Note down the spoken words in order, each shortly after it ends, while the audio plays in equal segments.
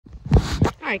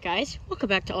Alright guys, welcome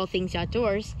back to All Things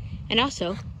Outdoors. And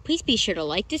also, please be sure to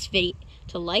like this video,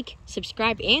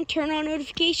 subscribe, and turn on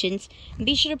notifications. And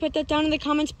be sure to put that down in the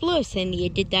comments below saying that you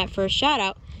did that for a shout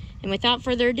out. And without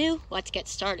further ado, let's get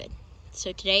started.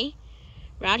 So today,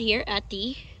 we're out here at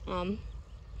the, we're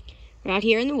out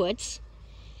here in the woods.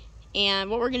 And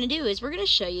what we're going to do is we're going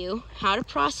to show you how to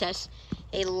process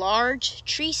a large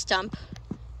tree stump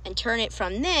and turn it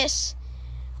from this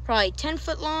probably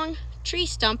 10-foot long tree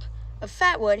stump of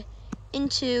Fatwood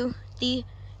into the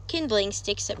kindling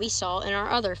sticks that we saw in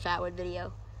our other Fatwood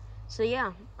video. So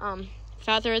yeah,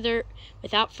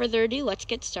 without further ado, let's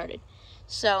get started.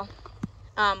 So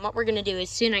what we're gonna do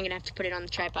is soon I'm gonna have to put it on the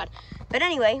tripod. But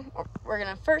anyway, we're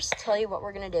gonna first tell you what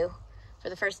we're gonna do for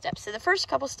the first step. So the first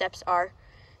couple steps are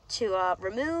to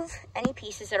remove any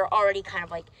pieces that are already kind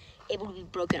of like able to be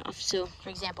broken off. So for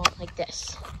example, like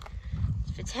this.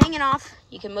 If it's hanging off,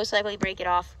 you can most likely break it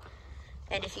off.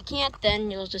 And if you can't, then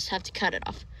you'll just have to cut it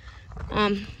off.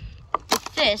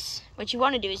 With this, what you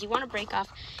want to do is you want to break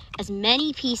off as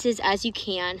many pieces as you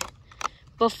can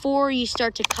before you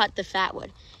start to cut the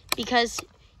Fatwood. Because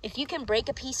if you can break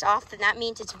a piece off, then that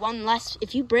means it's one less.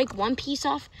 If you break one piece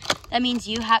off, that means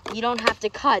you don't have to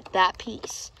cut that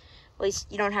piece. At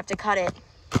least you don't have to cut it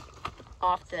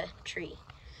off the tree.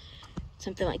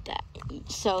 Something like that.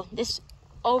 So this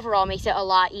overall makes it a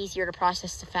lot easier to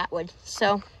process the Fatwood.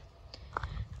 So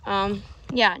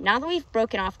yeah, now that we've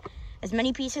broken off as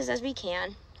many pieces as we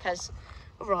can, because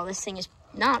overall this thing is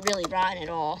not really rotten at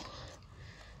all.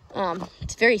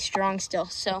 It's very strong still.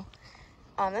 So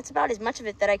that's about as much of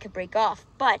it that I could break off.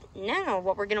 But now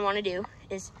what we're going to want to do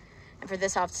is, and for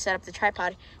this I'll have to set up the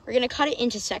tripod, we're going to cut it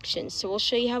into sections. So we'll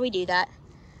show you how we do that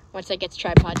once I get the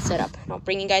tripod set up. And I'll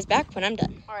bring you guys back when I'm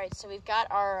done. All right, so we've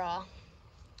got our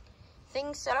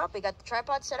things set up, we got the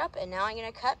tripod set up, and now I'm going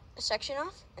to cut a section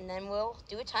off, and then we'll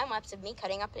do a time lapse of me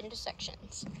cutting up into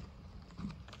sections.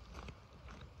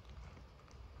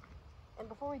 And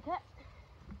before we cut,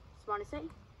 just want to say,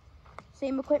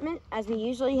 same equipment as we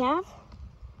usually have,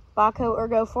 Baco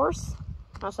Ergo Force.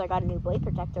 Also I got a new blade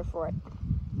protector for it.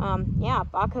 Yeah,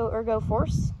 Baco Ergo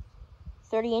Force,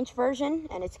 30-inch version,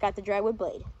 and it's got the drywood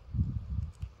blade.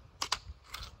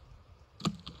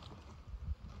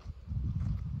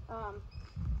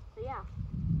 So yeah,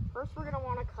 first we're going to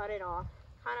want to cut it off,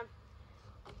 kind of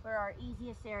where our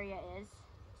easiest area is.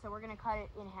 So we're going to cut it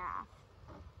in half.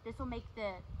 This will make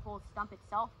the whole stump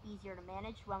itself easier to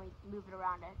manage when we move it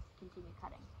around to continue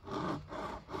cutting.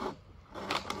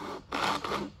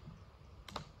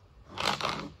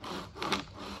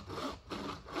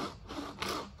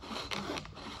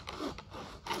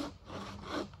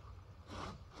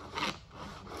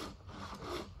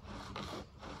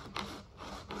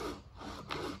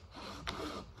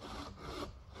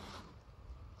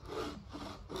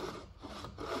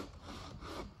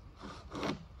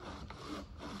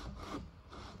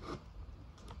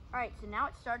 Alright, so now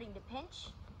it's starting to pinch.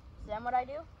 So then what I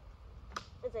do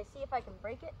is I see if I can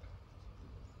break it,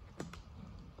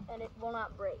 and it will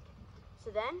not break. So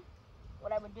then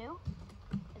what I would do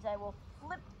is I will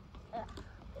flip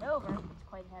it over. It's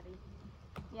quite heavy.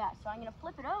 Yeah, so I'm going to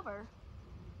flip it over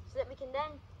so that we can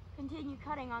then continue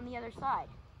cutting on the other side.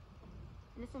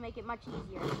 And this will make it much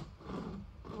easier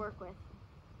to work with.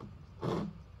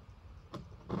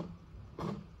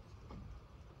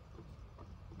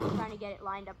 Trying to get it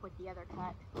lined up with the other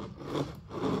cut.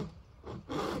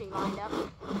 Pretty lined up.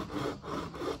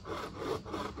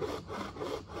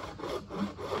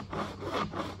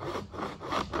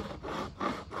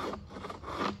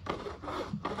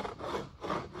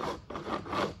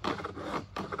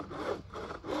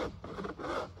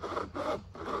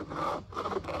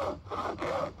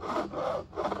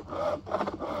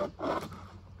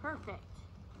 Perfect.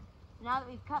 Now that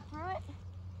we've cut through it,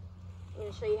 I'm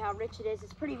going to show you how rich it is.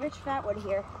 It's pretty rich Fatwood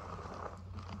here.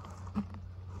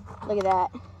 Look at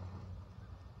that.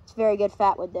 It's very good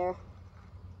Fatwood there.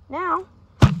 Now,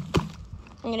 I'm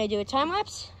going to do a time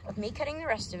lapse of me cutting the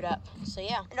rest of it up. So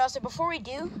yeah. And also before we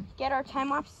do get our time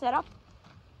lapse set up,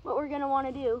 what we're going to want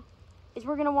to do is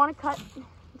we're going to want to cut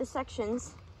the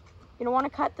sections. You're going to want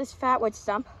to cut this Fatwood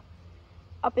stump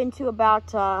up into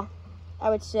about, I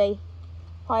would say,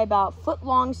 probably about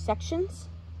foot-long sections.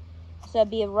 So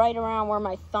that'd be right around where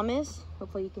my thumb is.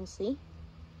 Hopefully you can see.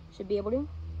 Should be able to.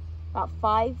 About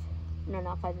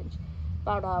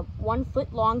 1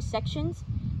 foot long sections.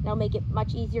 That'll make it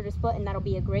much easier to split, and that'll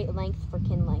be a great length for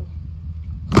kindling.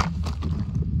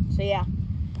 So yeah.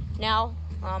 Now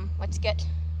let's get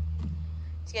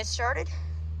started.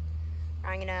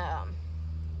 I'm gonna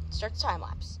start the time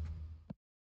lapse.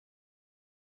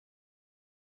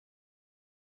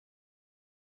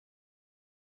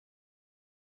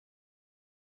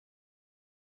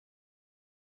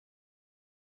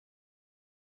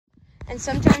 And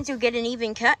sometimes you'll get an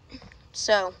even cut.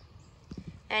 So,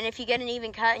 and if you get an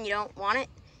even cut and you don't want it,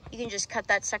 you can just cut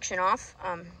that section off.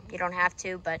 You don't have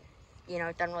to, but you know,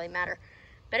 it doesn't really matter.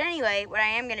 But anyway, what I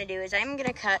am gonna do is I'm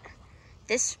gonna cut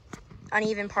this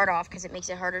uneven part off because it makes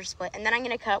it harder to split. And then I'm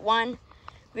gonna cut one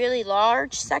really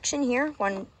large section here,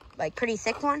 one like pretty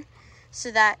thick one,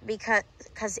 so that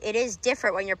because it is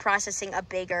different when you're processing a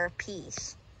bigger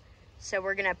piece. So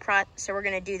we're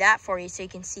gonna do that for you so you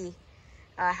can see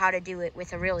how to do it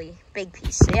with a really big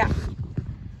piece. So yeah,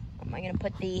 am I gonna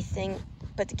put the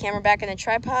camera back in the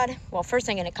tripod? Well, first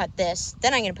I'm gonna cut this,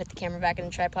 then I'm gonna put the camera back in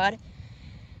the tripod,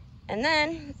 and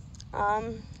then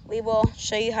we will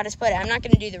show you how to split it. I'm not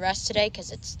gonna do the rest today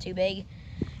because it's too big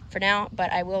for now,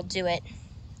 but I will do it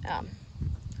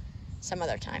some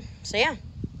other time. So yeah,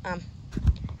 I'm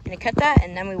gonna cut that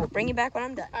and then we will bring you back when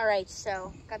I'm done. All right,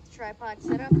 so got the tripod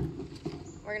set up.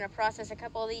 We're gonna process a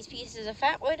couple of these pieces of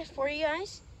Fatwood for you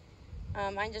guys.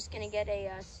 I'm just gonna get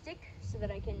a stick so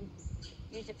that I can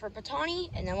use it for batani,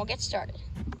 and then we'll get started.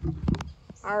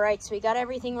 All right, so we got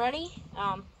everything ready.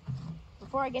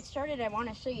 Before I get started, I want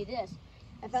to show you this.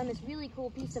 I found this really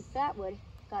cool piece of Fatwood.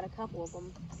 Got a couple of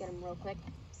them. Get them real quick.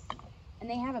 And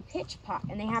they have a pitch pot,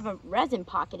 and they have a resin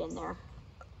pocket in there.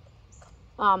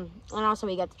 And also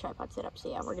we got the tripod set up,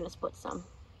 so yeah, we're gonna split some.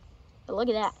 But look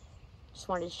at that. Just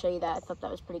wanted to show you that. I thought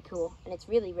that was pretty cool, and it's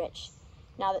really rich.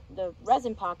 Now, the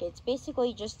resin pocket, it's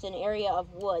basically just an area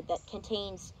of wood that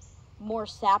contains more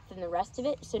sap than the rest of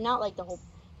it. So not like the whole,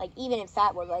 like even in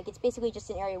Fatwood, like it's basically just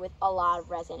an area with a lot of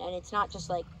resin, and it's not just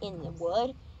like in the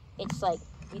wood. It's like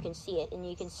you can see it, and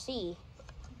you can see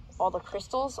all the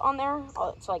crystals on there.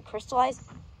 It's like crystallized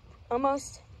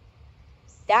almost.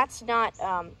 That's not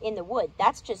in the wood.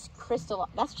 That's just crystal.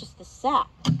 That's just the sap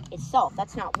itself.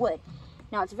 That's not wood.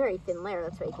 Now it's a very thin layer.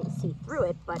 That's why you can see through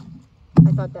it. But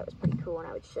I thought that was pretty cool, and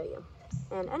I would show you.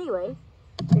 And anyway,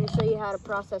 I'm going to show you how to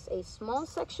process a small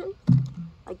section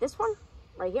like this one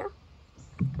right here.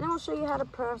 And then we'll show you how to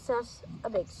process a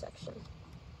big section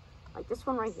like this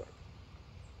one right here.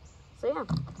 So yeah,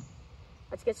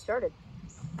 let's get started.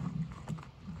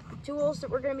 Tools that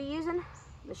we're going to be using: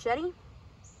 machete,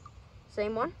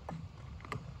 same one.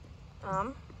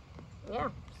 Yeah,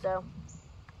 so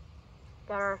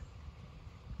got our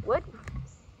wood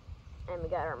and we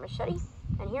got our machete,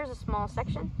 and here's a small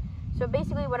section. So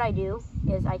basically what I do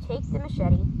is I take the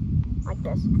machete like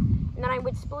this, and then I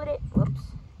would split it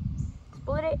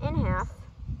in half.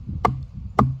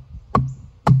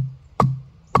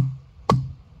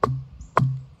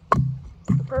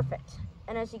 Perfect.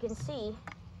 And as you can see,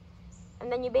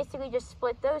 and then you basically just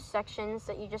split those sections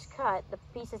that you just cut, the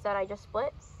pieces that I just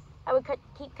split. I would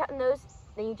keep cutting those,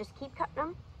 then you just keep cutting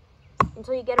them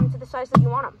until you get them to the size that you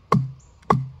want them.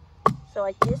 So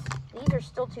like this, these are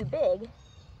still too big,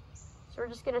 so we're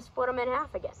just gonna split them in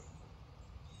half again.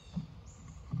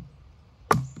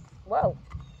 Whoa,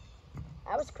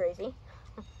 that was crazy.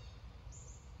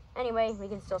 Anyway, we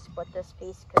can still split this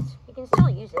piece because you can still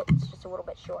use it, it's just a little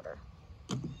bit shorter.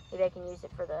 Maybe I can use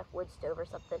it for the wood stove or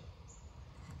something.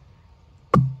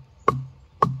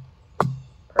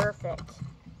 Perfect.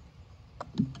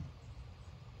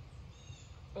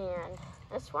 And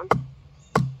this one.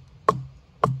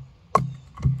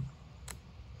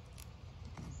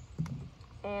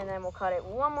 And then we'll cut it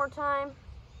one more time,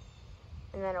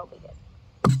 and then it'll be good.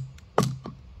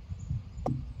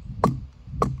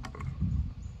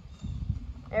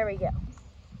 There we go.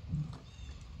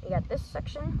 We got this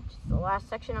section, which is the last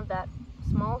section of that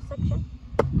small section.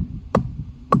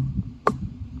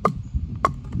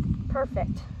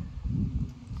 Perfect.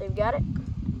 So you've got it.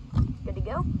 It's good to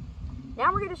go.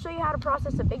 Now we're going to show you how to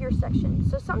process a bigger section.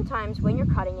 So sometimes when you're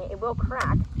cutting it, it will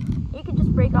crack. You can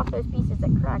just break off those pieces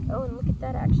that crack. Oh, and look at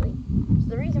that actually. So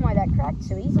the reason why that cracked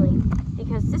so easily,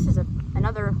 because this is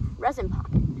another resin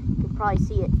pocket. You can probably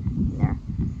see it in there,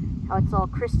 how it's all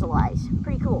crystallized.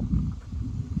 Pretty cool.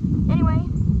 Anyway,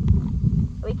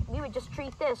 we would just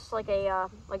treat this like a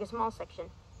small section.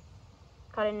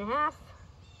 Cut it in half,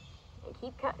 and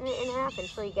keep cutting it in half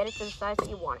until you get it to the size that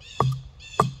you want it.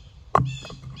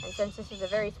 And since this is a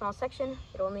very small section,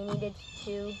 it only needed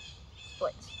 2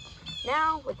 splits.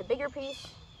 Now, with the bigger piece,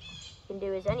 you can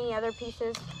do as any other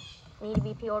pieces need to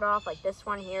be peeled off, like this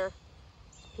one here.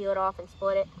 Just peel it off and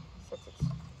split it. Since it's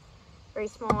very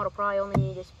small, it'll probably only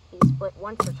need to be split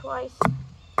once or twice.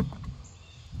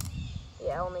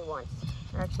 Yeah, only once.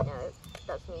 Actually, no, it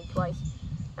does need twice.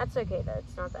 That's okay though,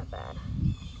 it's not that bad.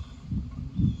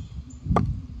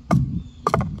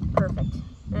 Perfect.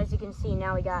 And as you can see,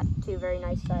 now we got 2 very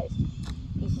nice sized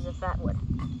pieces of Fatwood.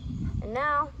 And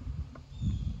now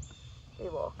we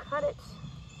will cut it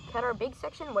cut our big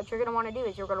section, what you're going to want to do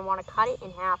is you're going to want to cut it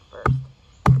in half first.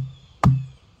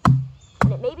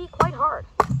 And it may be quite hard.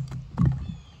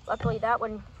 Luckily, that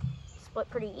one split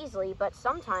pretty easily, but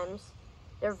sometimes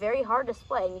they're very hard to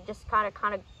split, and you just kind of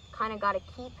got to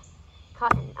keep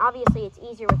cutting. Obviously, it's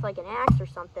easier with like an axe or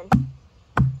something.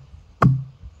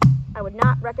 I would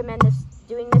not recommend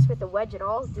doing this with a wedge at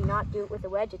all. Do not do it with a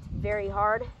wedge. It's very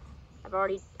hard.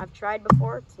 I've tried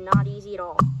before. It's not easy at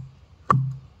all.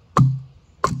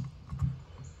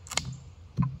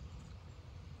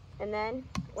 And then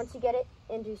once you get it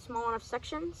into small enough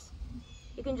sections,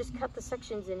 you can just cut the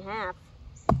sections in half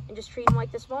and just treat them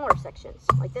like the smaller sections,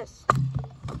 like this.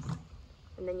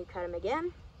 And then you cut them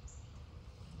again.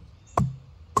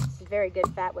 This is very good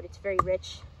fatwood. It's very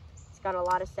rich. It's got a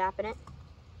lot of sap in it.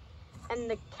 And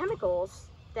the chemicals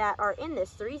that are in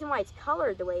this, the reason why it's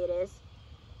colored the way it is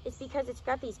because it's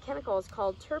got these chemicals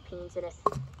called terpenes in it.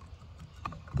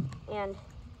 And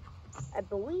I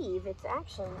believe it's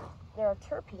actually, there are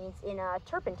terpenes in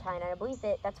turpentine, and I believe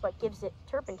that's what gives it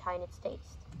turpentine its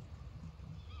taste.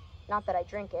 Not that I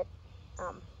drink it,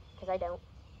 because I don't.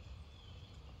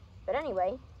 But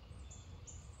anyway,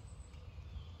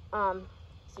 as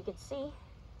you can see,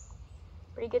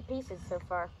 pretty good pieces so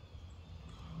far.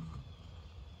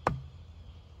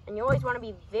 And you always want to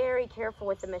be very careful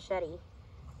with the machete.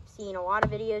 I've seen a lot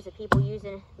of videos of people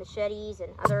using machetes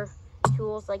and other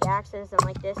tools like axes and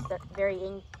like this that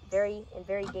in very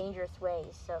dangerous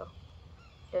ways. So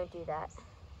don't do that.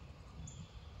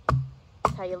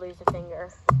 That's how you lose a finger,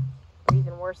 or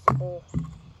even worse, whole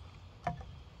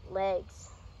legs,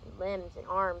 and limbs, and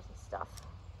arms and stuff.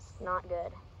 It's not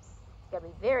good. You gotta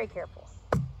be very careful.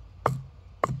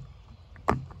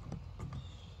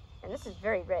 And this is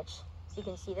very rich. So you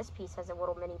can see this piece has a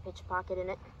little mini pitch pocket in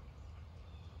it.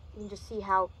 You can just see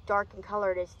how dark in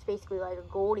color it is. It's basically like a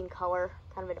golden color,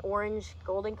 kind of an orange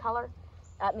golden color.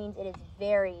 That means it is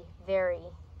very, very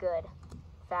good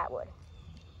fatwood.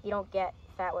 You don't get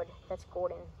fatwood that's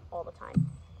golden all the time.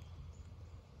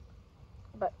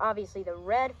 But obviously the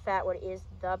red fatwood is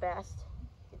the best.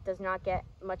 It does not get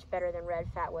much better than red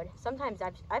fatwood. Sometimes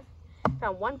I've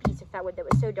found one piece of fatwood that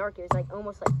was so dark it was like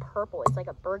almost like purple. It's like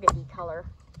a burgundy color.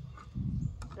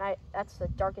 And that's the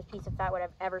darkest piece of fatwood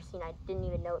I've ever seen. I didn't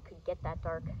even know it could get that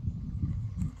dark.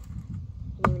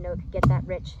 Didn't even know it could get that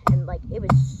rich. And like it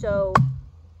was so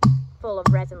full of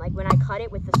resin. Like when I cut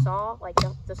it with the saw, like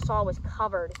the saw was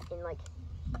covered in like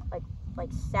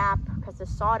sap, because the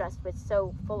sawdust was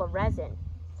so full of resin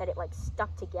that it like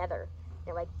stuck together.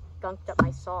 It like gunked up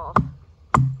my saw.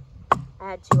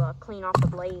 I had to clean off the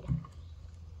blade,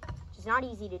 which is not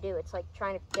easy to do. It's like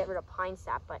trying to get rid of pine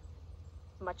sap, but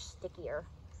much stickier.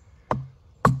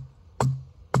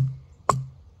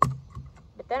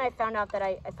 But then I found out that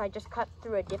if I just cut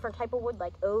through a different type of wood,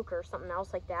 like oak or something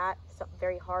else like that, some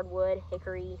very hard wood,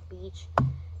 hickory, beech,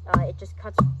 it just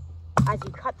cuts, as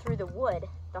you cut through the wood,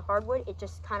 the hardwood, it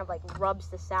just kind of like rubs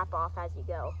the sap off as you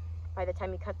go. By the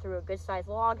time you cut through a good sized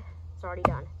log, it's already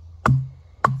done.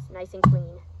 It's nice and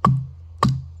clean.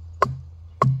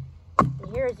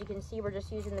 And here, as you can see, we're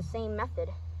just using the same method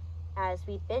as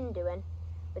we've been doing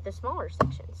with the smaller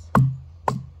sections.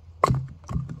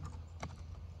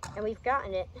 And we've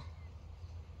gotten it.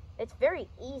 It's very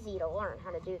easy to learn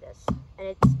how to do this. And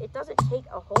it doesn't take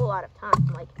a whole lot of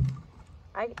time. Like,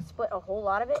 I split a whole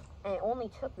lot of it, and it only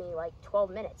took me like 12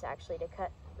 minutes actually to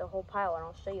cut the whole pile, and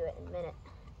I'll show you it in a minute.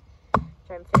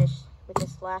 Try and finish with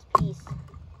this last piece.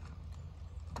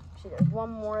 Actually, there's one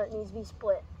more that needs to be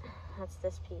split. That's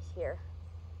this piece here.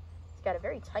 It's got a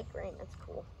very tight grain. That's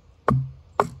cool.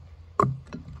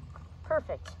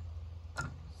 Perfect.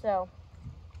 So,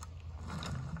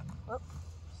 oh,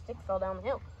 stick fell down the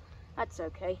hill. That's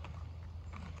okay.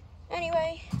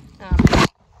 Anyway,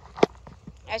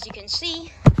 as you can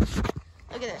see,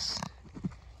 look at this.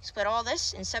 Split all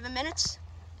this in 7 minutes,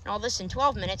 and all this in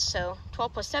 12 minutes. So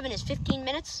 12 plus 7 is 15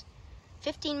 minutes.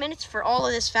 15 minutes for all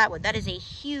of this fatwood. That is a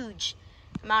huge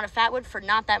amount of fatwood for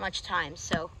not that much time.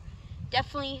 So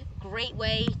definitely a great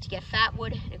way to get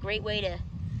fatwood, and a great way to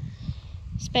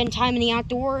spend time in the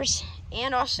outdoors,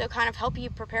 and also kind of help you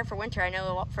prepare for winter. I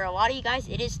know for a lot of you guys,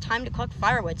 it is time to collect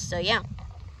firewood. So yeah,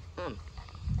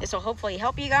 this will hopefully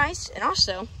help you guys. And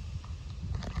also,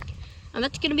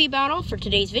 that's going to be about all for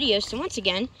today's video. So once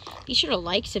again, be sure to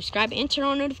like, subscribe, and turn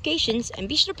on notifications. And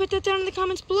be sure to put that down in the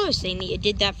comments below saying that you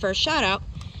did that for a shout out.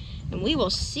 And we will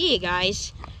see you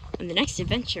guys on the next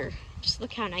adventure. Just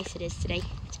look how nice it is today.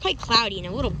 It's quite cloudy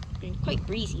and quite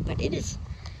breezy, but it is,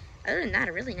 other than that,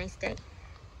 a really nice day.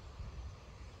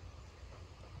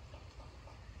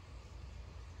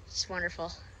 It's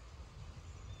wonderful.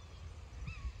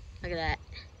 Look at that.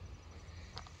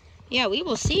 yeah, we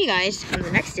will see you guys on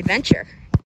the next adventure.